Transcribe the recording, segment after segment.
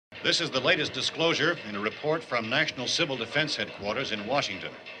This is the latest disclosure in a report from National Civil Defense Headquarters in Washington.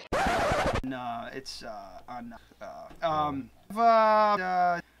 It's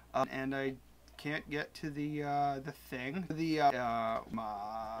and I can't get to the thing.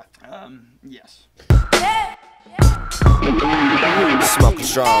 Yes. Smoking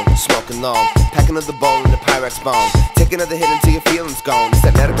strong, smoking long, packing up the bowl in the Pyrex bone. Take another hit until your feelings gone. It's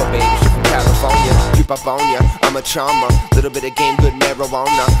that medical baby, shit from California. Creep up on ya, I'm a charmer. Little bit of game, good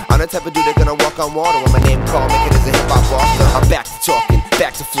marijuana. I'm the type of dude that gonna walk on water when my name called, make it as a hip-hop author. I'm back to talking,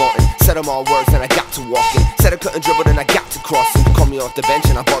 back to flaunting. Said them all words and I got to walking. Said I couldn't dribble then I got to crossing. Call me off the bench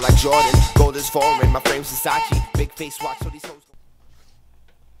and I ball like Jordan. Gold is foreign, my frame's Versace. Big face watch so these hoes.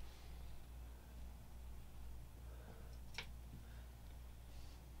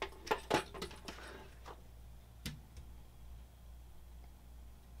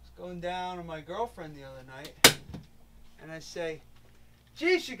 Going down on my girlfriend the other night, and I say,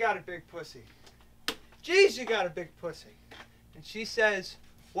 "Geez, you got a big pussy. Geez, you got a big pussy." And she says,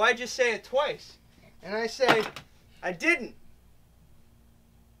 "Why'd you say it twice?" And I say, "I didn't.